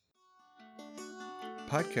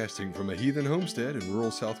Podcasting from a heathen homestead in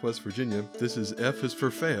rural southwest Virginia, this is F is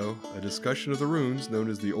for Feo, a discussion of the runes known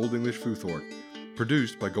as the Old English Futhorc,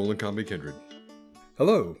 produced by Golden Combi Kindred.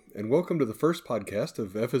 Hello, and welcome to the first podcast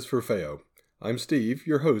of F is for Feo. I'm Steve,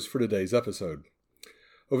 your host for today's episode.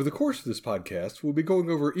 Over the course of this podcast, we'll be going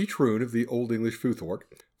over each rune of the Old English Futhorc,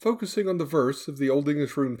 focusing on the verse of the Old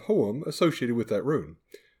English rune poem associated with that rune.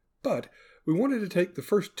 But we wanted to take the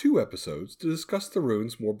first two episodes to discuss the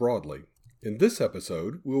runes more broadly. In this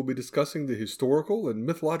episode, we will be discussing the historical and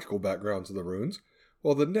mythological backgrounds of the runes,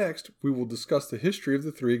 while the next we will discuss the history of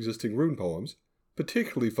the three existing rune poems,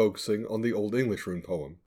 particularly focusing on the Old English rune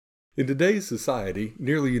poem. In today's society,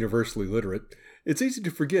 nearly universally literate, it's easy to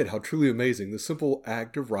forget how truly amazing the simple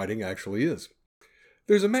act of writing actually is.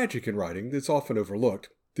 There's a magic in writing that's often overlooked,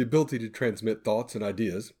 the ability to transmit thoughts and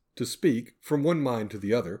ideas, to speak from one mind to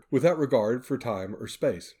the other, without regard for time or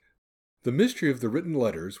space. The mystery of the written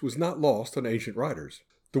letters was not lost on ancient writers.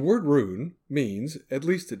 The word rune means, at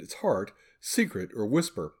least at its heart, secret or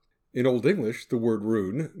whisper. In Old English, the word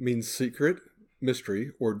rune means secret,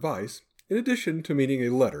 mystery, or advice, in addition to meaning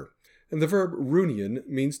a letter, and the verb runion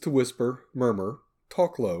means to whisper, murmur,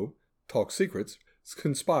 talk low, talk secrets,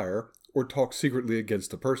 conspire, or talk secretly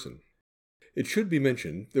against a person. It should be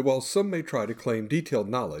mentioned that while some may try to claim detailed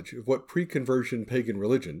knowledge of what pre-conversion pagan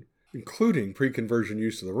religion, including pre-conversion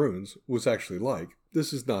use of the runes, was actually like,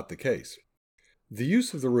 this is not the case. The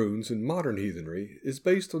use of the runes in modern heathenry is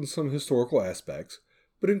based on some historical aspects,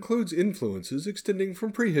 but includes influences extending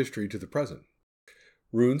from prehistory to the present.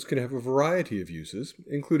 Runes can have a variety of uses,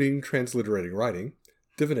 including transliterating writing,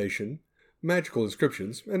 divination, magical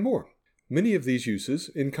inscriptions, and more. Many of these uses,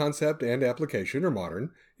 in concept and application, are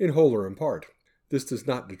modern, in whole or in part. This does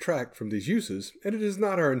not detract from these uses, and it is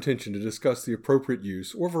not our intention to discuss the appropriate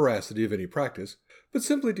use or veracity of any practice, but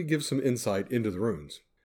simply to give some insight into the runes.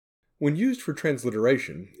 When used for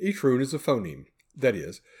transliteration, each rune is a phoneme. That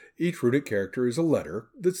is, each runic character is a letter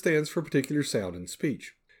that stands for a particular sound in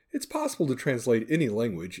speech. It's possible to translate any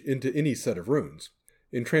language into any set of runes.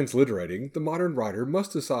 In transliterating, the modern writer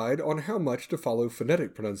must decide on how much to follow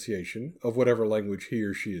phonetic pronunciation of whatever language he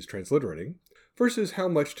or she is transliterating, versus how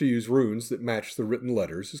much to use runes that match the written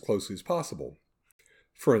letters as closely as possible.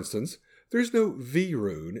 For instance, there's no V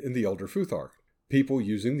rune in the Elder Futhark. People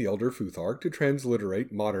using the Elder Futhark to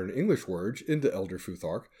transliterate modern English words into Elder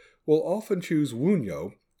Futhark will often choose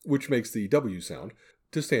Wunyo, which makes the W sound,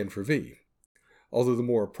 to stand for V. Although the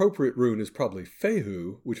more appropriate rune is probably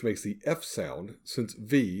Fehu, which makes the F sound, since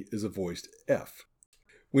V is a voiced F.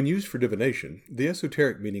 When used for divination, the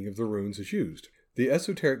esoteric meaning of the runes is used. The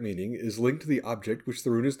esoteric meaning is linked to the object which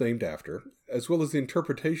the rune is named after, as well as the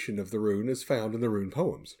interpretation of the rune as found in the rune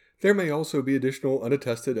poems. There may also be additional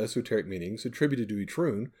unattested esoteric meanings attributed to each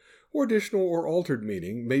rune, or additional or altered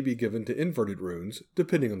meaning may be given to inverted runes,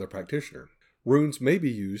 depending on the practitioner. Runes may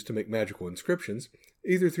be used to make magical inscriptions,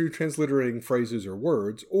 either through transliterating phrases or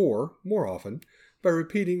words, or, more often, by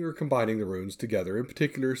repeating or combining the runes together in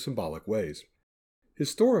particular symbolic ways.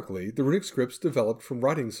 Historically, the runic scripts developed from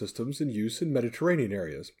writing systems in use in Mediterranean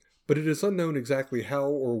areas, but it is unknown exactly how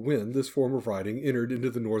or when this form of writing entered into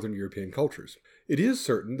the northern European cultures. It is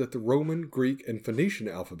certain that the Roman, Greek, and Phoenician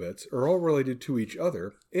alphabets are all related to each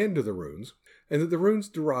other and to the runes, and that the runes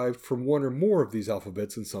derived from one or more of these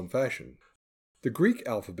alphabets in some fashion. The Greek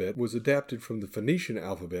alphabet was adapted from the Phoenician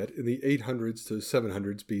alphabet in the 800s to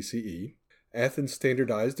 700s BCE. Athens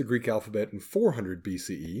standardized the Greek alphabet in 400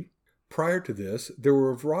 BCE. Prior to this, there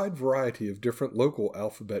were a wide variety of different local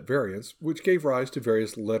alphabet variants, which gave rise to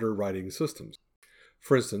various letter-writing systems.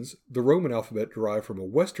 For instance, the Roman alphabet derived from a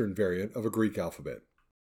Western variant of a Greek alphabet.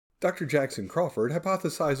 Dr. Jackson Crawford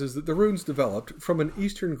hypothesizes that the runes developed from an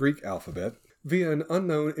Eastern Greek alphabet via an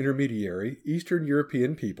unknown intermediary Eastern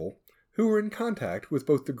European people who were in contact with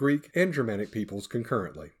both the Greek and Germanic peoples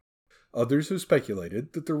concurrently. Others have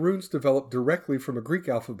speculated that the runes developed directly from a Greek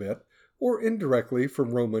alphabet or indirectly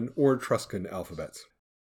from Roman or Etruscan alphabets.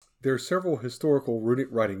 There are several historical runic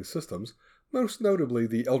writing systems, most notably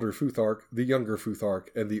the Elder Futhark, the Younger Futhark,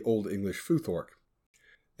 and the Old English Futhorc.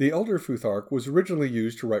 The Elder Futhark was originally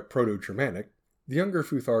used to write Proto-Germanic, the Younger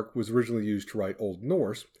Futhark was originally used to write Old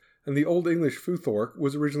Norse, and the Old English Futhorc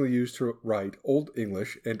was originally used to write Old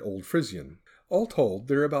English and Old Frisian. All told,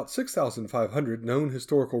 there are about 6,500 known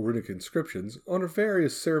historical runic inscriptions on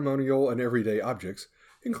various ceremonial and everyday objects,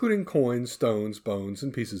 including coins, stones, bones,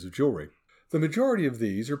 and pieces of jewelry. The majority of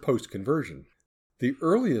these are post-conversion. The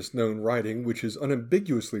earliest known writing which is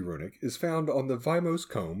unambiguously runic is found on the Vimos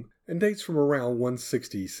comb and dates from around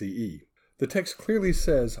 160 CE. The text clearly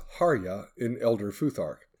says Harya in Elder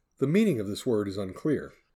Futhark. The meaning of this word is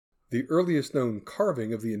unclear. The earliest known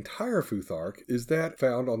carving of the entire Futhark is that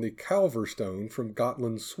found on the Kalver stone from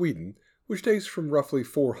Gotland, Sweden, which dates from roughly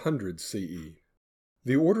 400 CE.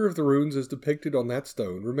 The order of the runes as depicted on that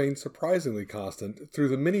stone remained surprisingly constant through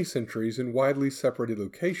the many centuries in widely separated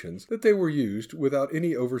locations that they were used without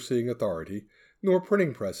any overseeing authority, nor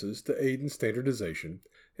printing presses to aid in standardization,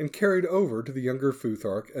 and carried over to the younger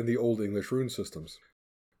Futhark and the Old English rune systems.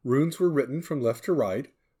 Runes were written from left to right,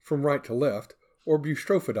 from right to left, or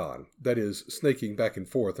boustrophodon, that is, snaking back and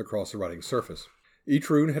forth across the writing surface. Each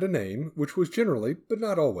rune had a name, which was generally, but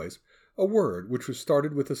not always, a word which was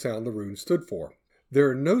started with the sound the rune stood for. There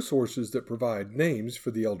are no sources that provide names for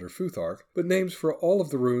the Elder Futhark, but names for all of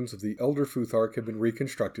the runes of the Elder Futhark have been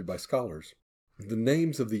reconstructed by scholars. The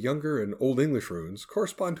names of the Younger and Old English runes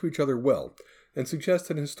correspond to each other well, and suggest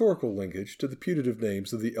an historical linkage to the putative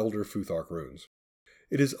names of the Elder Futhark runes.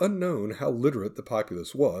 It is unknown how literate the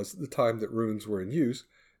populace was at the time that runes were in use,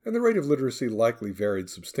 and the rate of literacy likely varied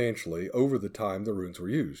substantially over the time the runes were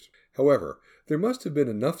used. However, there must have been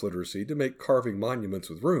enough literacy to make carving monuments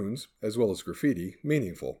with runes, as well as graffiti,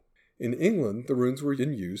 meaningful. In England, the runes were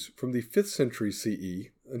in use from the 5th century CE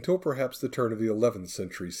until perhaps the turn of the 11th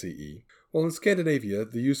century CE, while in Scandinavia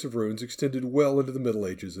the use of runes extended well into the Middle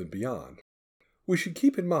Ages and beyond. We should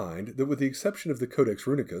keep in mind that with the exception of the Codex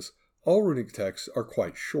Runicus, all runic texts are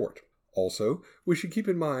quite short. Also, we should keep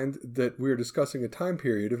in mind that we are discussing a time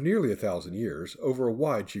period of nearly 1,000 years over a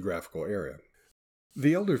wide geographical area.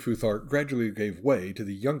 The Elder Futhark gradually gave way to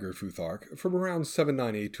the Younger Futhark from around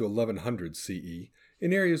 790 to 1100 CE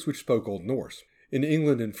in areas which spoke Old Norse. In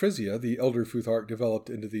England and Frisia, the Elder Futhark developed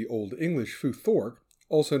into the Old English Futhorc,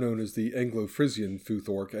 also known as the Anglo-Frisian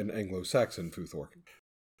Futhorc and Anglo-Saxon Futhorc.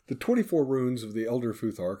 The 24 runes of the Elder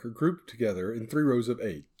Futhark are grouped together in 3 rows of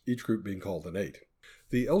 8, each group being called an 8.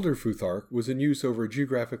 The Elder Futhark was in use over a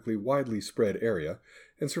geographically widely spread area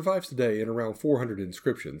and survives today in around 400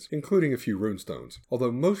 inscriptions, including a few runestones,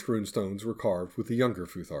 although most runestones were carved with the Younger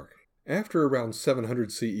Futhark. After around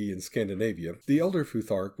 700 CE in Scandinavia, the Elder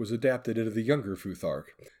Futhark was adapted into the Younger Futhark,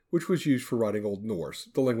 which was used for writing Old Norse,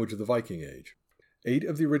 the language of the Viking Age. 8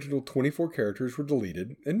 of the original 24 characters were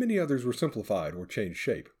deleted, and many others were simplified or changed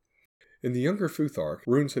shape. In the Younger Futhark,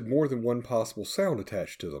 runes had more than one possible sound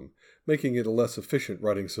attached to them, making it a less efficient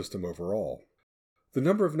writing system overall. The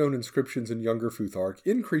number of known inscriptions in Younger Futhark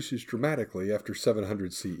increases dramatically after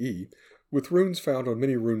 700 CE, with runes found on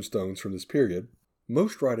many runestones from this period.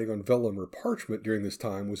 Most writing on vellum or parchment during this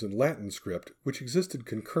time was in Latin script, which existed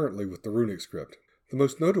concurrently with the runic script, the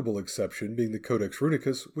most notable exception being the Codex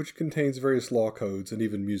Runicus, which contains various law codes and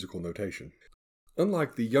even musical notation.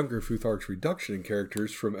 Unlike the Younger Futhark's reduction in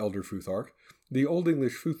characters from Elder Futhark, the Old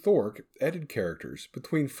English Futhorc added characters,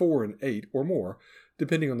 between 4 and 8 or more,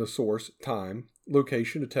 depending on the source, time,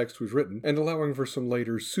 location a text was written, and allowing for some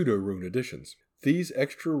later pseudo-rune additions. These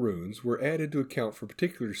extra runes were added to account for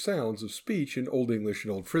particular sounds of speech in Old English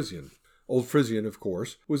and Old Frisian. Old Frisian, of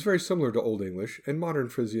course, was very similar to Old English, and Modern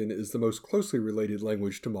Frisian is the most closely related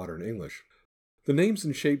language to Modern English. The names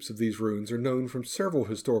and shapes of these runes are known from several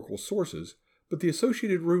historical sources, but the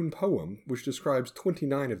associated rune poem, which describes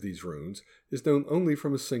 29 of these runes, is known only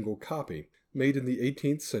from a single copy, made in the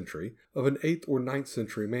 18th century, of an 8th or 9th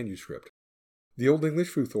century manuscript. The Old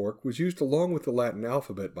English Futhorc was used along with the Latin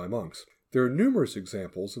alphabet by monks. There are numerous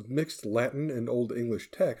examples of mixed Latin and Old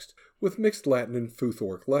English text with mixed Latin and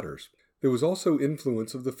Futhorc letters. There was also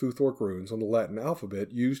influence of the Futhorc runes on the Latin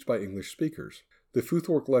alphabet used by English speakers. The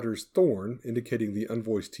Futhorc letters thorn, indicating the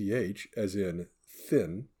unvoiced th, as in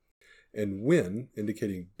thin, and win,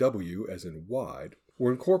 indicating w, as in wide,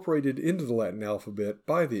 were incorporated into the Latin alphabet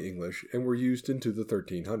by the English and were used into the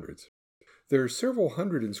 1300s. There are several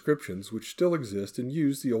hundred inscriptions which still exist and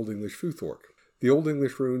use the Old English Futhorc. The Old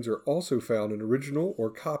English runes are also found in original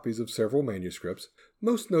or copies of several manuscripts,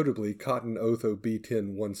 most notably Cotton Otho B10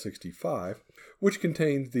 165, which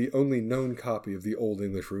contains the only known copy of the Old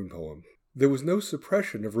English rune poem. There was no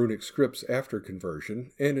suppression of runic scripts after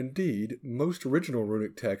conversion, and indeed, most original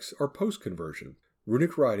runic texts are post-conversion.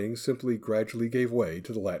 Runic writing simply gradually gave way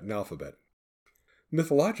to the Latin alphabet.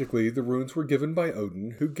 Mythologically, the runes were given by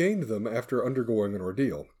Odin, who gained them after undergoing an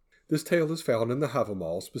ordeal. This tale is found in the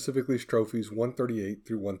Havamal, specifically strophes 138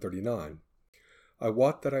 through 139. I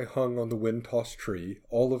wot that I hung on the wind-tossed tree,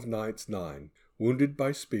 all of nights 9, wounded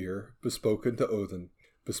by spear, bespoken to Odin,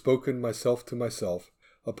 bespoken myself to myself,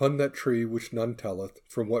 upon that tree which none telleth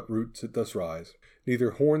from what roots it does rise.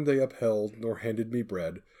 Neither horn they upheld, nor handed me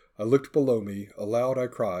bread. I looked below me, aloud I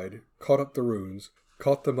cried, caught up the runes,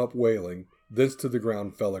 caught them up wailing, thence to the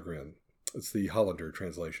ground fell again. It's the Hollander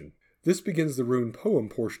translation. This begins the rune poem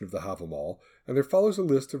portion of the Havamal, and there follows a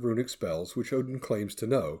list of runic spells which Odin claims to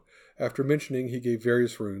know, after mentioning he gave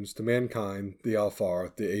various runes to mankind, the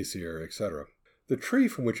Alfar, the Aesir, etc. The tree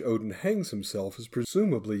from which Odin hangs himself is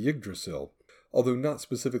presumably Yggdrasil. Although not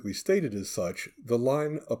specifically stated as such, the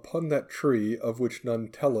line "upon that tree of which none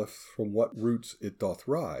telleth from what roots it doth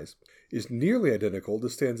rise" is nearly identical to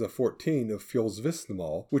stanza 14 of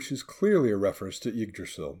Fjolsvithnamal, which is clearly a reference to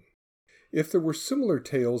Yggdrasil. If there were similar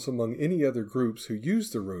tales among any other groups who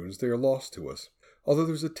used the runes, they are lost to us, although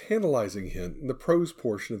there's a tantalizing hint in the prose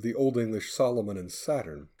portion of the Old English Solomon and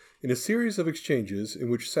Saturn. In a series of exchanges in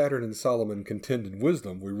which Saturn and Solomon contend in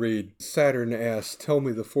wisdom, we read, Saturn asks, "Tell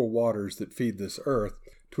me the four waters that feed this earth,"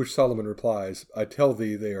 to which Solomon replies, "I tell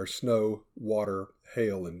thee they are snow, water,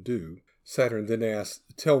 hail, and dew." Saturn then asks,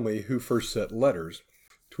 "Tell me who first set letters,"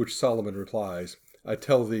 to which Solomon replies, "I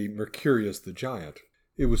tell thee Mercurius the giant."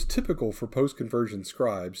 It was typical for post-conversion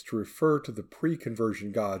scribes to refer to the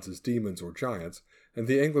pre-conversion gods as demons or giants, and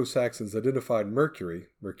the Anglo-Saxons identified Mercury,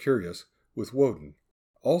 Mercurius, with Woden.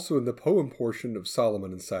 Also in the poem portion of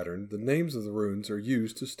Solomon and Saturn, the names of the runes are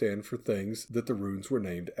used to stand for things that the runes were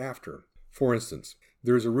named after. For instance,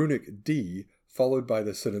 there is a runic D followed by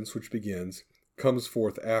the sentence which begins, "comes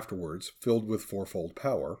forth afterwards, filled with fourfold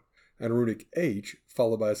power," and a runic H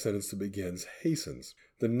followed by a sentence that begins, "hastens."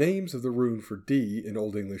 The names of the rune for D in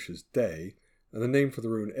Old English is day, and the name for the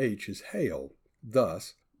rune H is hail.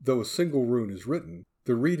 Thus, though a single rune is written,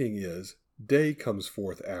 the reading is, "Day comes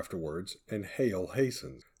forth afterwards, and hail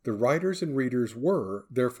hastens." The writers and readers were,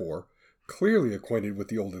 therefore, clearly acquainted with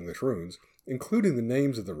the Old English runes, including the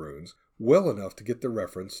names of the runes, well enough to get the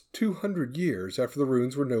reference 200 years after the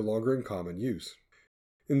runes were no longer in common use.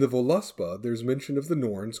 In the Voluspa, there's mention of the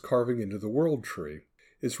Norns carving into the world tree.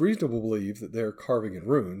 It's reasonable to believe that they are carving in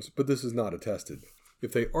runes, but this is not attested.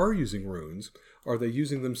 If they are using runes, are they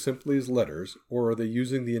using them simply as letters, or are they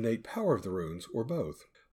using the innate power of the runes, or both?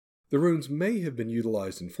 The runes may have been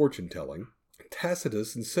utilized in fortune-telling.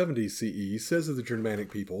 Tacitus in 70 CE says of the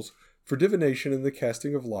Germanic peoples, "For divination and the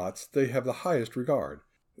casting of lots they have the highest regard.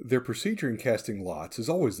 Their procedure in casting lots is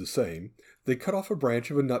always the same. They cut off a branch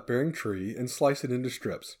of a nut-bearing tree and slice it into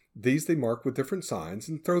strips. These they mark with different signs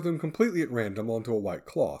and throw them completely at random onto a white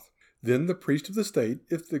cloth. Then the priest of the state,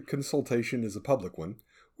 if the consultation is a public one,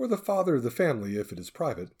 or the father of the family if it is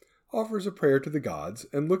private, offers a prayer to the gods,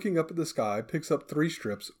 and looking up at the sky picks up 3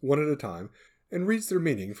 strips, one at a time, and reads their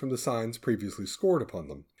meaning from the signs previously scored upon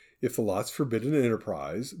them. If the lots forbid an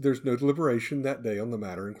enterprise, there's no deliberation that day on the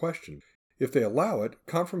matter in question. If they allow it,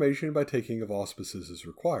 confirmation by taking of auspices is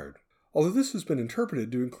required." Although this has been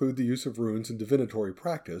interpreted to include the use of runes in divinatory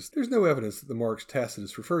practice, there's no evidence that the marks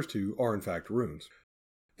Tacitus refers to are in fact runes.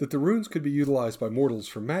 That the runes could be utilized by mortals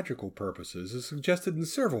for magical purposes is suggested in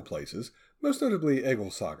several places, most notably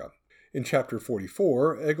Egil's saga. In chapter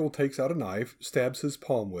 44, Egil takes out a knife, stabs his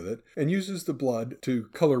palm with it, and uses the blood to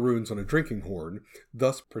color runes on a drinking horn,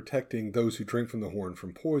 thus protecting those who drink from the horn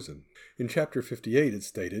from poison. In chapter 58 it's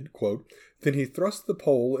stated, quote, "Then he thrust the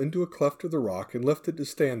pole into a cleft of the rock and left it to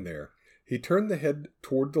stand there. He turned the head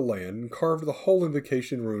toward the land and carved the whole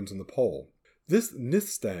invocation runes on the pole. This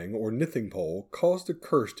nithstang, or nithing pole, caused a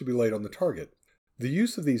curse to be laid on the target. The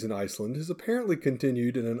use of these in Iceland has apparently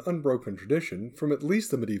continued in an unbroken tradition from at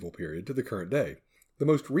least the medieval period to the current day. The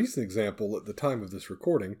most recent example at the time of this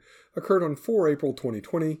recording occurred on 4 April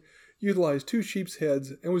 2020, utilized 2 sheep's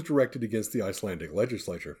heads, and was directed against the Icelandic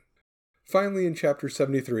legislature. Finally, in chapter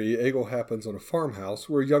 73, Egil happens on a farmhouse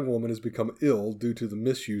where a young woman has become ill due to the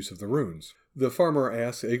misuse of the runes. The farmer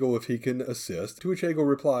asks Egil if he can assist, to which Egil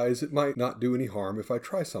replies, "It might not do any harm if I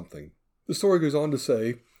try something." The story goes on to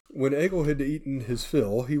say, when Egil had eaten his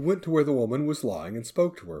fill, he went to where the woman was lying and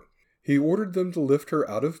spoke to her. He ordered them to lift her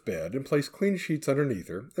out of bed and place clean sheets underneath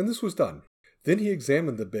her, and this was done. Then he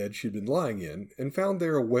examined the bed she had been lying in, and found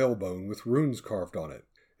there a whalebone with runes carved on it.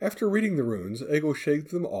 After reading the runes, Egil shaved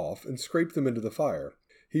them off and scraped them into the fire.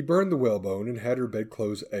 He burned the whalebone and had her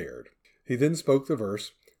bedclothes aired. He then spoke the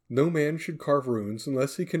verse, "No man should carve runes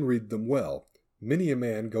unless he can read them well. Many a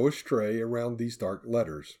man go astray around these dark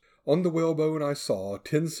letters. On the whalebone I saw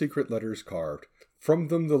 10 secret letters carved. From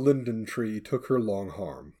them the linden tree took her long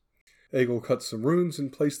harm." Egil cut some runes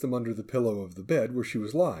and placed them under the pillow of the bed where she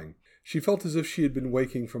was lying. She felt as if she had been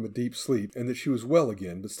waking from a deep sleep and that she was well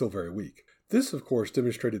again, but still very weak. This, of course,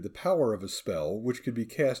 demonstrated the power of a spell which could be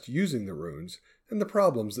cast using the runes, and the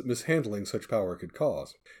problems that mishandling such power could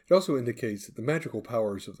cause. It also indicates that the magical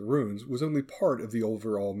powers of the runes was only part of the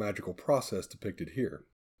overall magical process depicted here.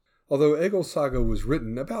 Although Egil Saga was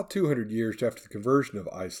written about 200 years after the conversion of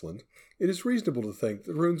Iceland, it is reasonable to think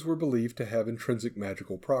the runes were believed to have intrinsic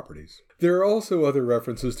magical properties. There are also other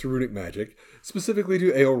references to runic magic, specifically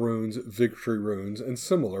to ale runes, victory runes, and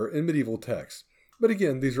similar in medieval texts, but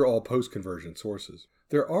again, these are all post-conversion sources.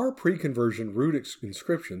 There are pre-conversion runic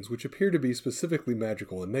inscriptions which appear to be specifically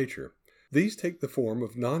magical in nature. These take the form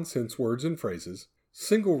of nonsense words and phrases,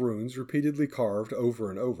 single runes repeatedly carved over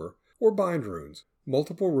and over, or bind runes,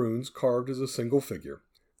 multiple runes carved as a single figure,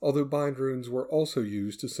 although bind runes were also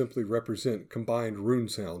used to simply represent combined rune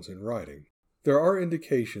sounds in writing. There are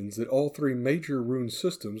indications that all three major rune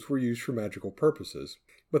systems were used for magical purposes,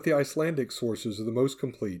 but the Icelandic sources are the most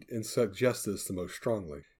complete and suggest this the most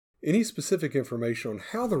strongly. Any specific information on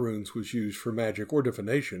how the runes was used for magic or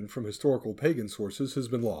divination from historical pagan sources has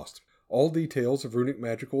been lost. All details of runic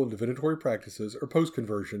magical and divinatory practices are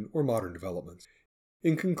post-conversion or modern developments.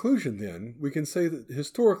 In conclusion, then, we can say that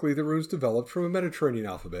historically the runes developed from a Mediterranean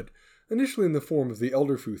alphabet, initially in the form of the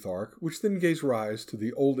Elder Futhark, which then gave rise to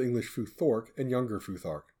the Old English Futhorc and Younger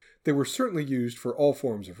Futhark. They were certainly used for all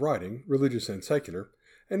forms of writing, religious and secular,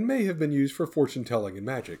 and may have been used for fortune-telling and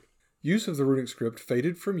magic. Use of the runic script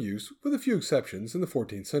faded from use, with a few exceptions, in the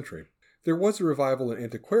 14th century. There was a revival in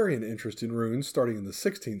antiquarian interest in runes starting in the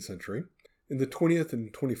 16th century. In the 20th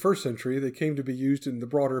and 21st century, they came to be used in the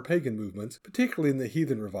broader pagan movements, particularly in the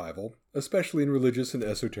heathen revival, especially in religious and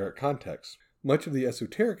esoteric contexts. Much of the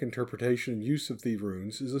esoteric interpretation and use of the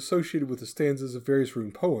runes is associated with the stanzas of various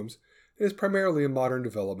rune poems and is primarily a modern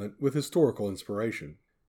development with historical inspiration.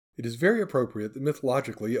 It is very appropriate that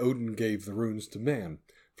mythologically Odin gave the runes to man,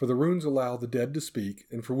 for the runes allow the dead to speak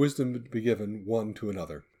and for wisdom to be given one to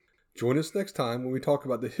another. Join us next time when we talk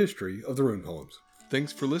about the history of the rune poems.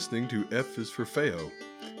 Thanks for listening to F is for Feo.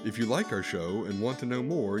 If you like our show and want to know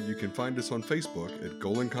more, you can find us on Facebook at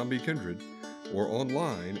Golankambi Kindred or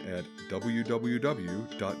online at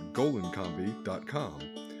www.golankambi.com.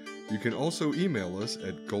 You can also email us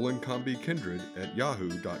at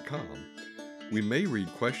golankambikindred@yahoo.com. We may read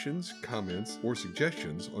questions, comments, or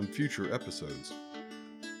suggestions on future episodes.